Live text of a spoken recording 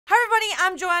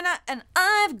I'm Joanna, and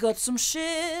I've got some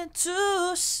shit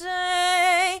to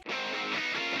say.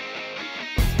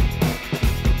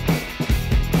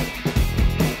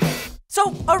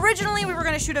 So originally we were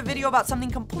going to shoot a video about something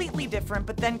completely different,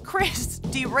 but then Kris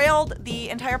derailed the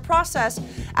entire process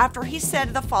after he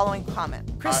said the following comment.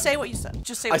 Kris, say what you said.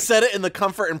 Just say what I said it in the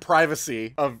comfort and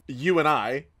privacy of you and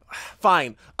I.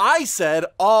 Fine. I said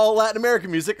all Latin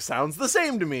American music sounds the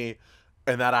same to me,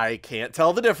 and that I can't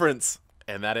tell the difference,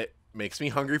 and that it makes me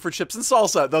hungry for chips and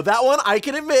salsa, though that one, I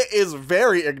can admit, is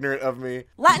very ignorant of me.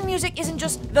 Latin music isn't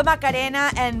just the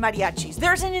Macarena and mariachis.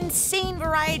 There's an insane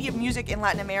variety of music in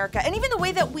Latin America, and even the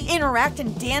way that we interact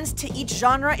and dance to each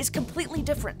genre is completely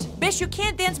different. Bitch, you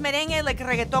can't dance merengue like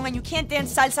reggaeton, and you can't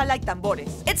dance salsa like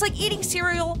tambores. It's like eating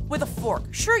cereal with a fork.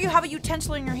 Sure, you have a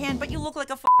utensil in your hand, but you look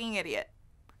like a fucking idiot.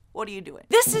 What are you doing?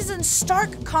 This is in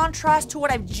stark contrast to what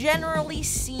I've generally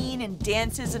seen in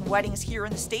dances and weddings here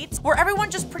in the States, where everyone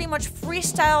just pretty much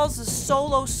freestyles a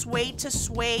solo sway to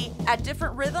sway at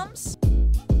different rhythms.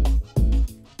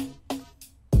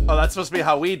 Oh, that's supposed to be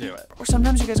how we do it. Or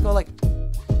sometimes you guys go like...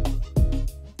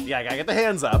 Yeah, I gotta get the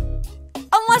hands up.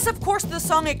 Unless, of course, the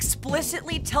song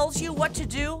explicitly tells you what to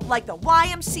do, like the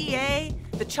YMCA,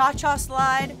 the cha-cha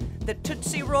slide, the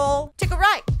Tootsie Roll. Take a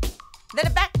right, then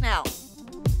a back now.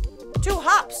 2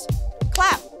 hops,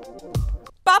 clap,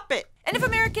 bop it. And if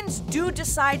Americans do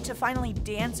decide to finally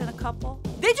dance in a couple,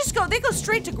 they go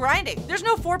straight to grinding. There's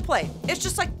no foreplay. It's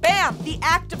just like, bam, the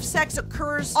act of sex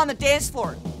occurs on the dance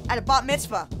floor at a bat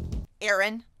mitzvah.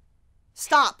 Aaron,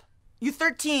 stop. You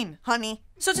 13, honey.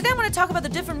 So today I'm gonna talk about the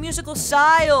different musical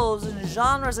styles and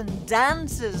genres and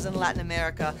dances in Latin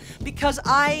America, because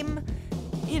I'm,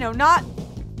 not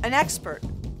an expert,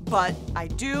 but I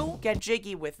do get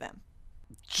jiggy with them.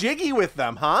 Jiggy with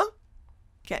them, huh?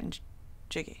 Getting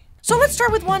jiggy. So let's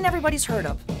start with one everybody's heard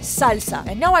of, salsa.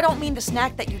 And no, I don't mean the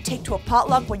snack that you take to a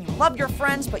potluck when you love your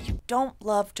friends, but you don't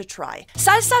love to try.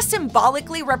 Salsa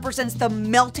symbolically represents the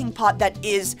melting pot that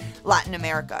is Latin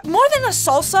America. More than a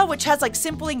salsa, which has like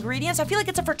simple ingredients, I feel like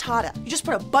it's a frittata. You just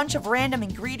put a bunch of random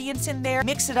ingredients in there,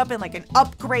 mix it up in like an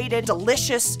upgraded,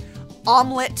 delicious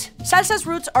omelet. Salsa's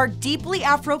roots are deeply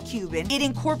Afro-Cuban. It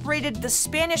incorporated the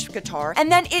Spanish guitar,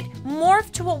 and then it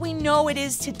morphed to what we know it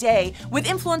is today, with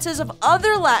influences of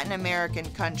other Latin American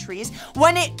countries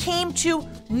when it came to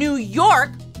New York,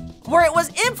 where it was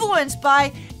influenced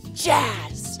by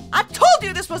jazz. I told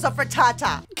you this was a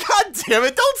frittata. God damn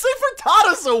it, don't say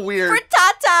frittata so weird.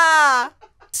 Frittata!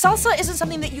 Salsa isn't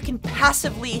something that you can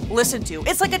passively listen to.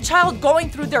 It's like a child going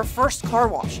through their first car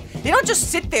wash. They don't just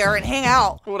sit there and hang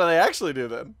out. What do they actually do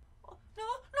then?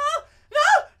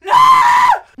 No!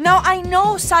 Now, I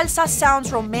know salsa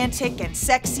sounds romantic and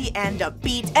sexy and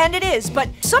upbeat, and it is, but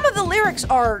some of the lyrics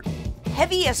are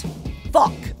heavy as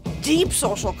fuck. Deep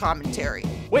social commentary.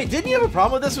 Wait, didn't you have a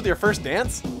problem with this with your first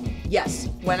dance? Yes,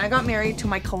 when I got married to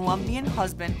my Colombian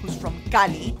husband, who's from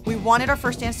Cali, we wanted our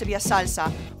first dance to be a salsa,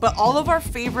 but all of our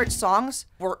favorite songs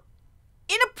were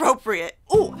inappropriate.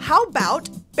 Ooh, how about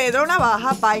Pedro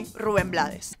Navaja by Rubén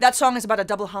Blades? That song is about a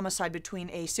double homicide between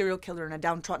a serial killer and a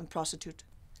downtrodden prostitute.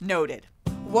 Noted.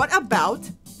 What about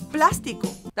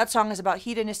Plástico? That song is about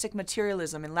hedonistic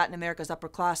materialism in Latin America's upper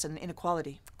class and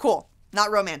inequality. Cool. Not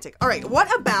romantic. All right,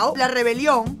 what about La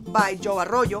Rebelión by Joe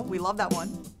Arroyo? We love that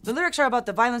one. The lyrics are about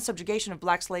the violent subjugation of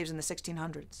black slaves in the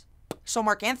 1600s. So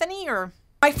Mark Anthony, or?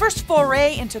 My first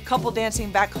foray into couple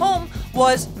dancing back home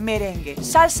was merengue,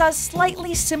 salsa's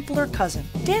slightly simpler cousin.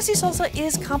 Dancing salsa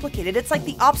is complicated. It's like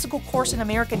the obstacle course in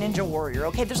American Ninja Warrior,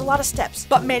 okay? There's a lot of steps.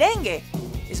 But merengue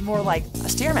is more like a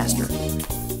Stairmaster.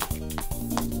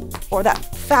 Or that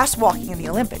fast walking in the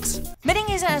Olympics.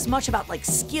 Merengue isn't as much about like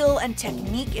skill and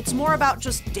technique, it's more about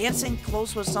just dancing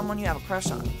close with someone you have a crush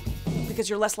on, because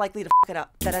you're less likely to f it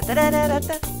up.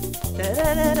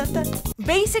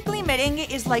 Basically, merengue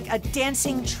is like a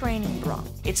dancing training bra.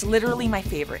 It's literally my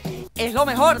favorite. Es lo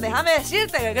mejor, déjame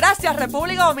decirte. Gracias,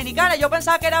 República Dominicana. Yo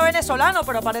pensaba que era venezolano,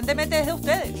 pero aparentemente es de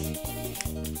ustedes.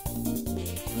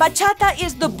 Bachata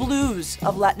is the blues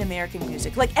of Latin American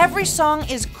music. Like, every song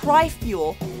is cry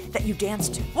fuel that you dance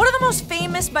to. One of the most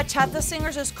famous bachata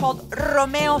singers is called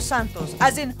Romeo Santos,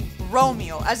 as in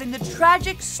Romeo, as in the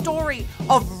tragic story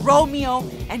of Romeo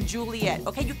and Juliet.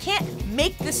 Okay, you can't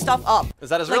make this stuff up. Is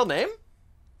that his real name?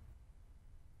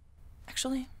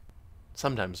 Actually,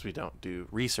 sometimes we don't do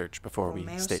research before we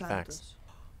state facts.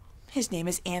 His name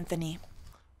is Anthony.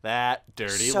 That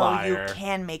dirty So liar. you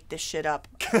can make this shit up.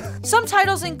 Some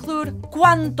titles include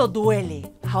Cuánto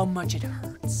duele, how much it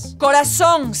hurts.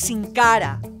 Corazón sin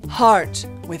cara, heart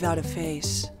without a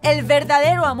face. El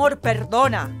verdadero amor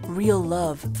perdona, real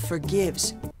love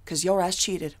forgives, cause your ass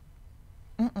cheated.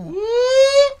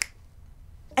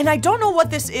 I don't know what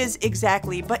this is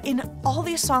exactly, but in all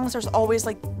these songs, there's always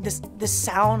like this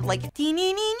sound like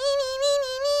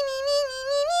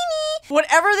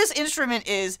whatever this instrument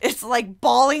is, it's like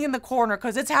bawling in the corner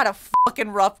because it's had a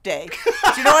fucking rough day. Do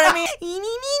you know what I mean?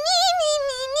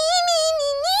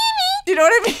 Do you know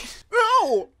what I mean?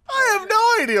 No, I have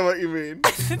no idea what you mean.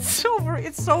 It's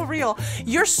so real.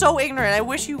 You're so ignorant. I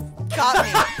wish you got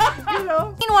me. You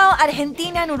know? Meanwhile,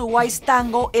 Argentina and Uruguay's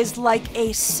tango is like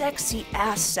a sexy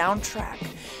ass soundtrack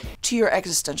to your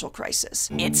existential crisis.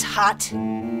 It's hot.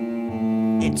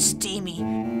 It's steamy.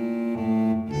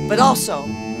 But also,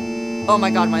 oh my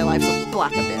god, my life's a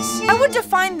black abyss. I would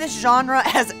define this genre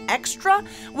as extra,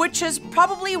 which is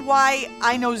probably why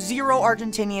I know zero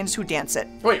Argentinians who dance it.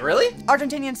 Wait, really?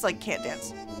 Argentinians, like, can't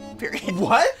dance. Period.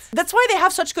 What? That's why they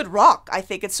have such good rock, I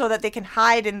think. It's so that they can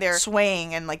hide in their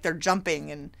swaying and, like, their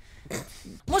jumping and...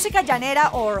 Música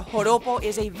llanera or Joropo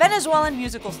is a Venezuelan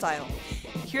musical style.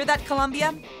 Hear that,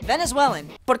 Colombia? Venezuelan.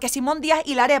 Porque Simón Díaz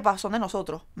y la arepa son de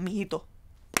nosotros, mijito.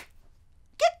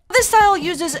 This style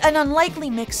uses an unlikely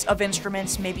mix of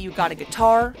instruments. Maybe you got a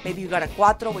guitar, maybe you got a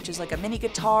cuatro, which is like a mini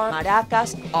guitar,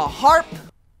 maracas, a harp.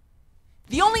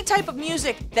 The only type of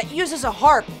music that uses a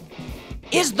harp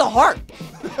is the harp.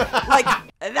 Like,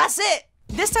 that's it.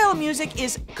 This style of music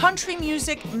is country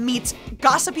music meets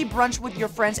gossipy brunch with your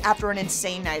friends after an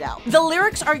insane night out. The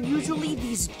lyrics are usually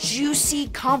these juicy,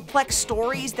 complex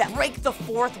stories that break the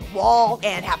fourth wall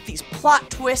and have these plot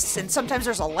twists, and sometimes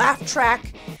there's a laugh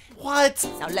track. What?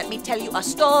 Now let me tell you a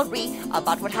story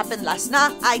about what happened last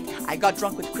night. I got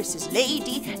drunk with Chris's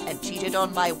lady and cheated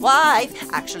on my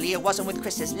wife. Actually, it wasn't with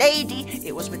Chris's lady,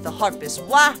 it was with the harpist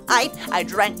wife. I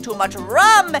drank too much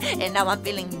rum and now I'm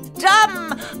feeling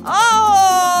dumb.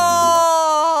 Oh!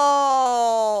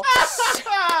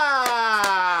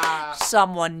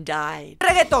 Someone died.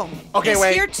 Reggaeton. Okay, is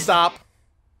wait, here to-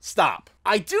 Stop.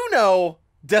 I do know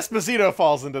Despacito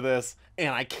falls into this,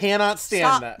 and I cannot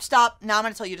stand that. Stop. Now I'm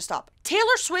going to tell you to stop.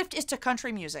 Taylor Swift is to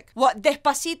country music what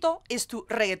Despacito is to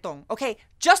reggaeton. Okay?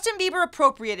 Justin Bieber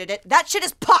appropriated it. That shit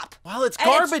is pop. Well, it's And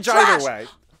garbage trash. either way.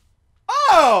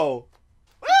 Oh!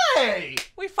 Hey!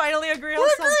 We finally agree on We're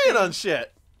something. agreeing on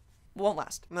shit. Won't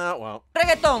last. No, it won't.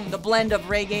 Reggaeton, the blend of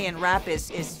reggae and rap,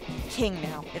 is king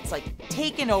now. It's like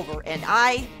taken over, and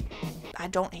I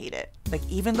don't hate it. Like,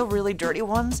 even the really dirty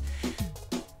ones,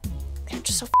 they're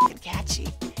just so fucking catchy.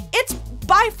 It's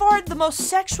by far the most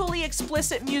sexually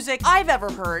explicit music I've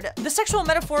ever heard. The sexual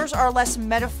metaphors are less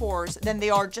metaphors than they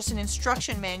are just an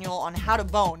instruction manual on how to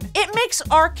bone. It makes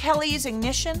R. Kelly's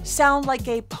Ignition sound like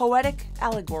a poetic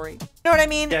allegory. You know what I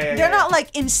mean? Yeah, They're not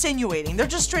like insinuating. They're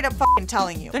just straight up fucking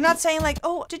telling you. They're not saying like,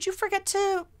 oh, did you forget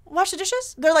to wash the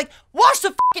dishes? They're like, wash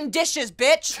the fucking dishes,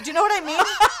 bitch. Do you know what I mean?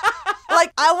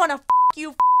 Like, I wanna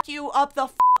fuck you up the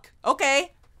fuck.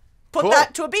 Okay. Put Cool.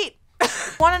 that to a beat.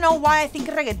 Want to know why I think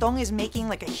reggaeton is making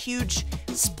like a huge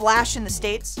splash in the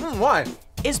States? Why?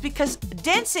 Is because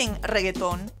dancing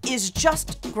reggaeton is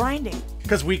just grinding.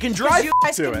 Because we can 'Cause drive you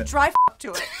guys to can it. drive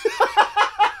to it.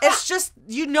 It's just,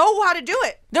 you know how to do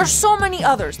it. There's so many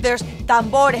others. There's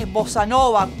tambores, bossa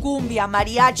nova, cumbia,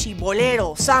 mariachi,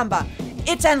 bolero, samba.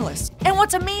 It's endless. And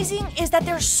what's amazing is that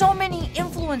there's so many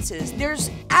influences. There's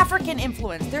African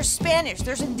influence, there's Spanish,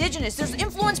 there's indigenous, there's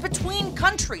influence between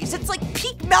countries. It's like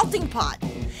peak melting pot.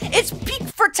 It's peak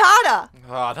frittata.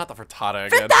 Oh, not the frittata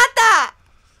again. Frittata!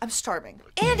 I'm starving.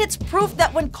 And it's proof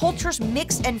that when cultures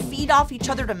mix and feed off each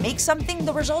other to make something,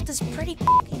 the result is pretty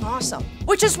fucking awesome.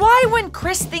 Which is why when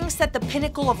Kris thinks that the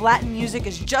pinnacle of Latin music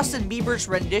is Justin Bieber's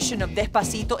rendition of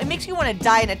Despacito, it makes me want to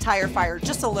die in a tire fire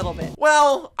just a little bit.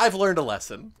 Well, I've learned a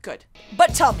lesson. Good.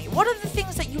 But tell me, what are the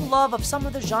things that you love of some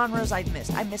of the genres I've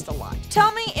missed? I missed a lot.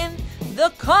 Tell me in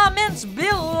the comments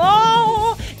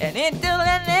below. And until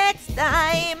the next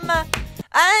time,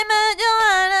 I'm a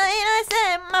Joanna and I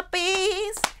said my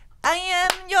piece. I am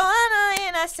Joanna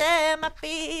and I said my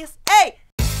piece. Hey!